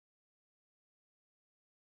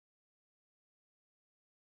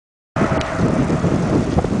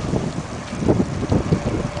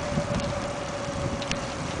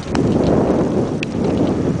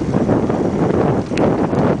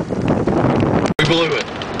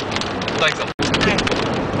Thanks,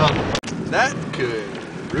 that could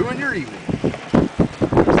ruin your evening.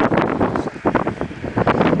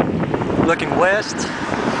 Looking west.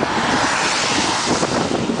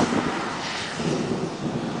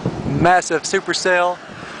 Massive supercell.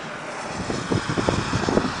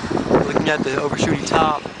 Looking at the overshooting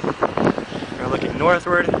top. We're looking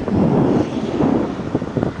northward.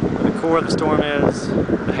 Where the core of the storm is,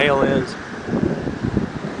 the hail is,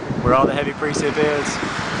 where all the heavy precip is.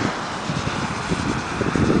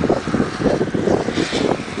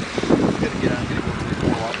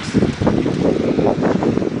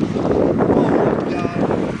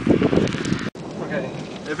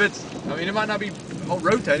 If it's, I mean, it might not be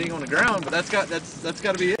rotating on the ground, but that's got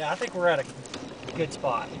to be it. Yeah, I think we're at a good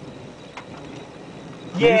spot.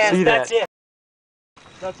 Yes, that's it.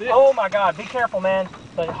 That's it. Oh my God, be careful, man.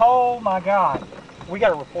 But oh my God, we got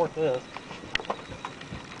to report this.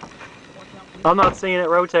 I'm not seeing it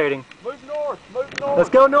rotating. Move north, move north. Let's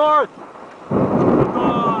go north.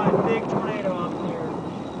 God, big tornado up here.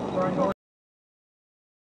 Right north.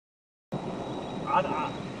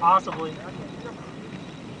 Possibly.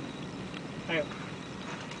 Hey.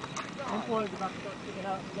 Inflo's about to start picking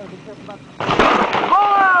up. You gotta be careful about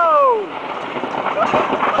Whoa!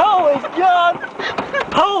 Holy God!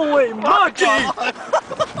 Holy monkey!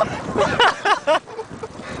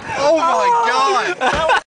 Oh my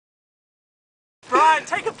God! Brian,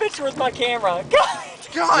 take a picture with my camera.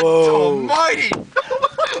 God almighty!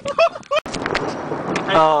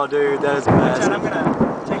 Oh, dude, that is massive. I'm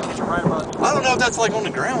gonna take a picture right above you. I don't know if that's like on the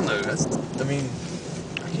ground though. That's, I mean,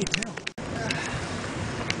 I can't tell.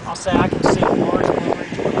 I'll say I can see Mars.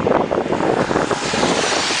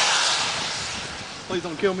 Please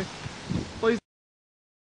don't kill me. Please.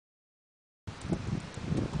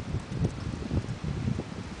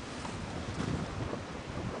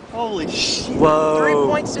 Holy shit. Whoa.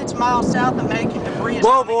 3.6 miles south of Macon, debris is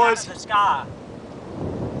Whoa, coming boys. out of the sky.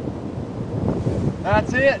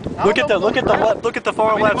 That's it. Look at the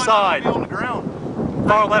far left side. On the ground.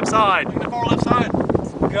 Far left side. Look at the far left side.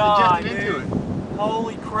 God, Ingested dude. into it.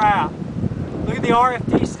 Holy crap. Look at the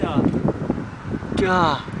RFD stuff.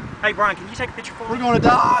 God. Hey, Brian, can you take a picture for me? We're gonna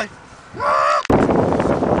die.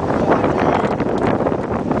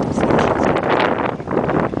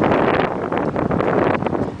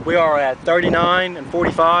 We are at 39 and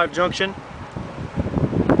 45 junction.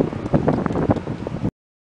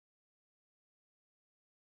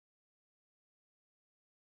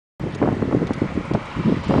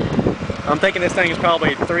 I'm thinking this thing is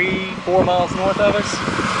probably 3-4 miles north of us,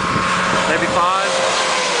 maybe 5.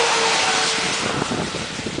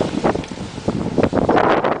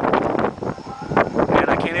 And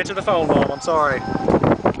I can't answer the phone, Mom, I'm sorry.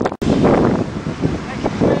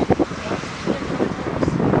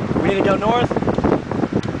 We need to go north? We can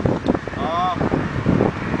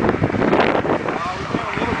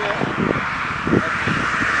a little bit.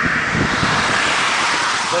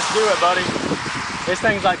 Let's do it, buddy. This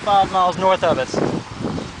thing's like 5 miles north of us.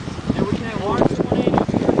 And we can have large tornadoes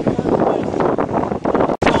here.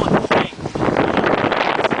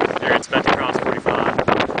 There, it's about to cross 45.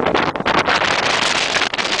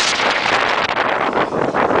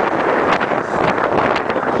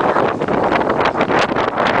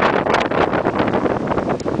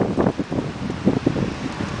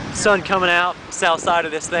 Sun coming out, south side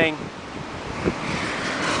of this thing.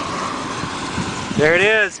 There it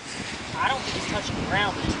is. I don't think it's touching the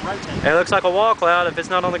ground, but it's rotating. It looks like a wall cloud if it's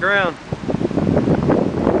not on the ground.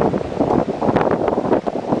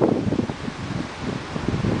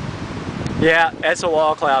 Yeah, that's a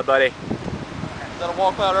wall cloud, buddy. Is that a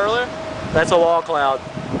wall cloud earlier? That's a wall cloud.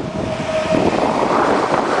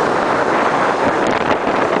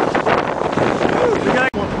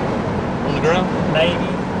 On the ground? Maybe.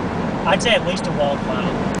 I'd say at least a wall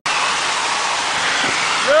cloud.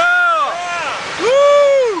 Yeah!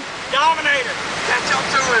 Woo! Dominator! Catch up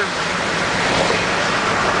to him!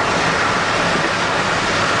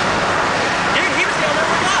 Dude, he was the only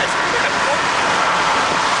one with us.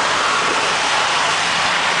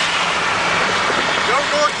 Go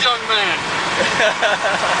north, young man!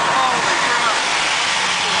 Holy crap!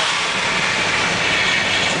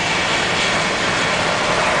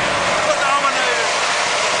 The Dominator!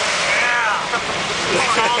 Yeah!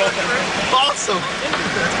 Awesome!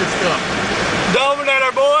 That's good stuff.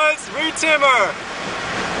 Dominator, boys! Re-timmer!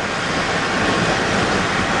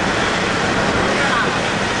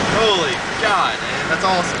 Holy God, man, that's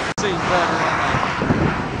awesome. See that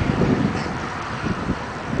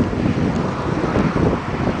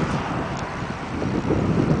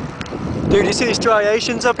Dude, you see these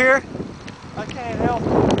striations up here? I can't help it.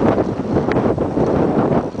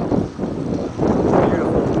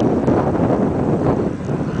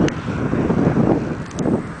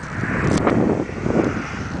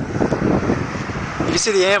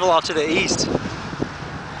 see the anvil off to the east.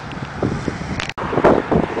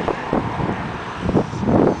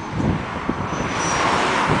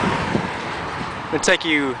 I'm gonna take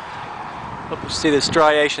you up to see the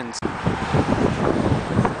striations.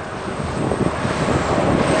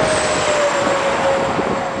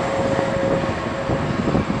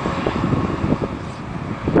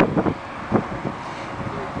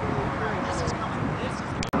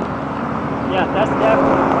 Yeah, that's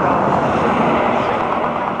definitely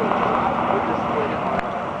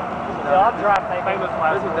I'll drive famous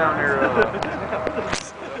This is down here.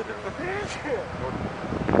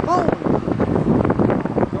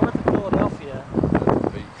 north of Philadelphia.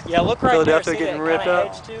 Yeah, look right Philadelphia there. See getting that ripped kinda up.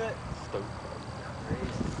 edge to it?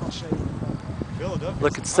 I'll show you.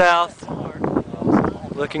 Looking south,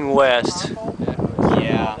 looking west,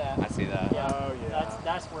 Yeah, I see that. Yeah,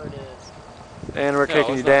 that's where it is. and we're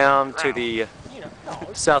taking you down to the You know, no,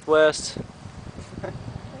 southwest.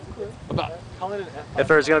 If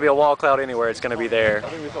there's going to be a wall cloud anywhere, it's going to be there. I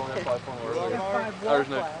think we saw an F5 earlier. There's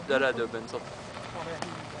No, that had to have been something.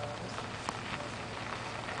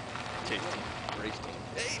 Race team.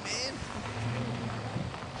 Hey, man!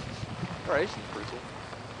 Race team's pretty cool.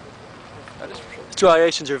 That is for sure.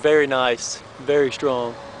 Striations are very nice, very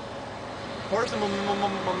strong. Where's the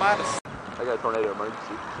Midas? I got a tornado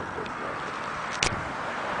emergency.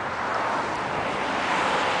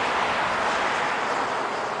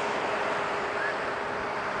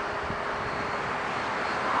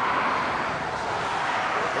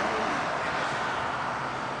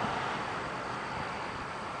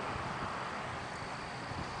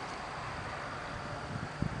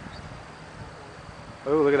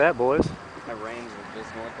 Oh, look at that, boys. The rains are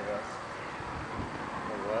just north of us.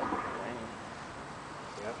 Or what? Rain.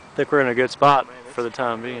 I think we're in a good spot for the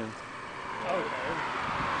time being.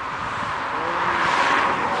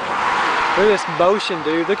 Look at this motion,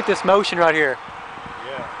 dude. Look at this motion right here.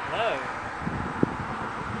 No.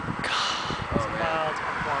 Clouds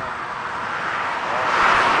are flying.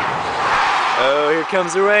 Oh, here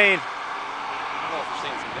comes the rain. I don't know if we're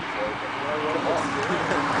seeing some info, but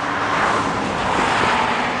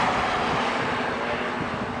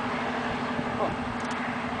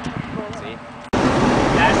See?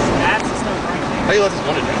 That's the stuff right there. hey, let's just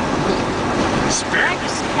want it down.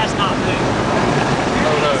 Dragus has not moved.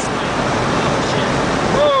 Oh no.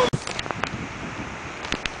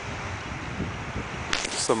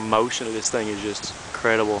 The motion of this thing is just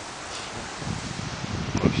incredible.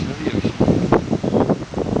 Motion of the ocean.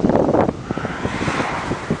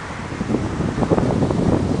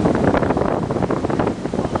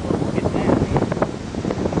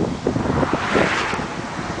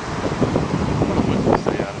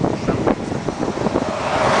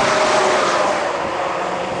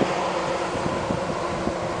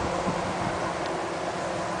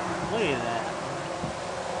 Look at that.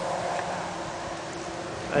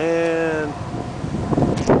 And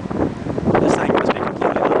this thing must be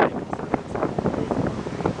completely live.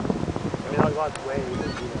 I mean, I watch waves, you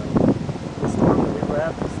know, the storm that we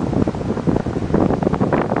left.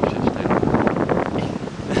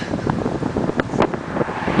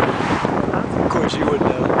 Of course you would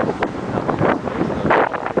know.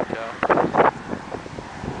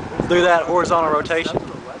 Look at that horizontal rotation.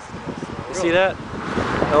 You see that?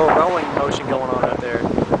 Oh, rolling motion going on right there.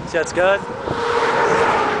 See that's good?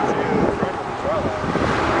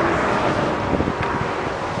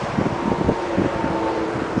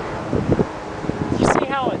 You see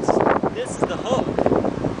how this is the hook. You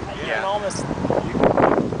can almost,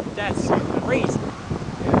 that's crazy.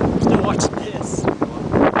 I'm still watching this.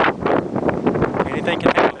 Anything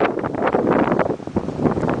can happen.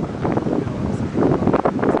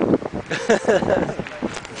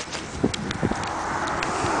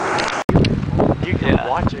 You can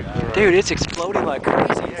watch it. Dude, it's exploding like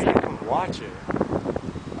crazy. Yeah, you can watch it.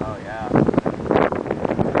 Oh, yeah.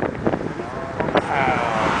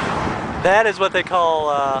 That is what they call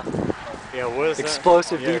Yeah, what is that?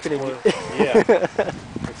 explosive Yeah, deepening. Yeah.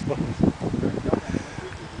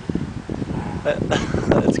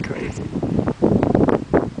 That's crazy.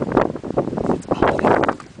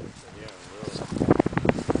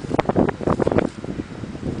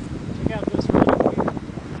 Check out this right here.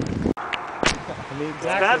 It's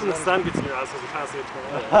bad when the sun gets in your eyes because you constantly get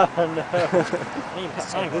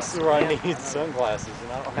tornado. This is where I need sunglasses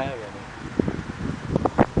and I don't have any.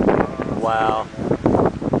 Wow.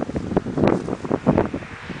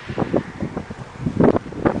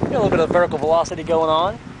 Got a little bit of vertical velocity going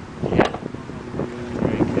on. Yeah.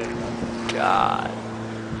 God.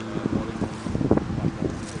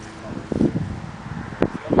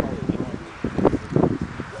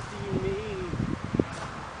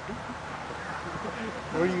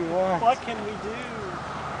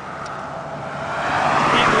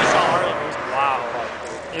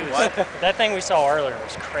 That thing we saw earlier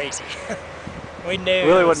was crazy. We knew.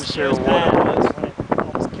 Really it wasn't sure was what bad it was. when it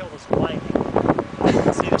almost killed us with lightning. You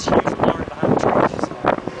can see this huge alarm behind the trees. So,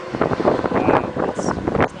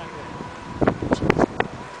 it's not good.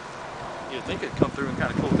 You'd think it'd come through and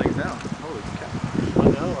kind of cool things down. Holy cow. I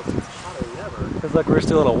know, it's hotter than ever. It's like we're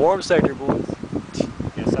still in a warm sector, boys.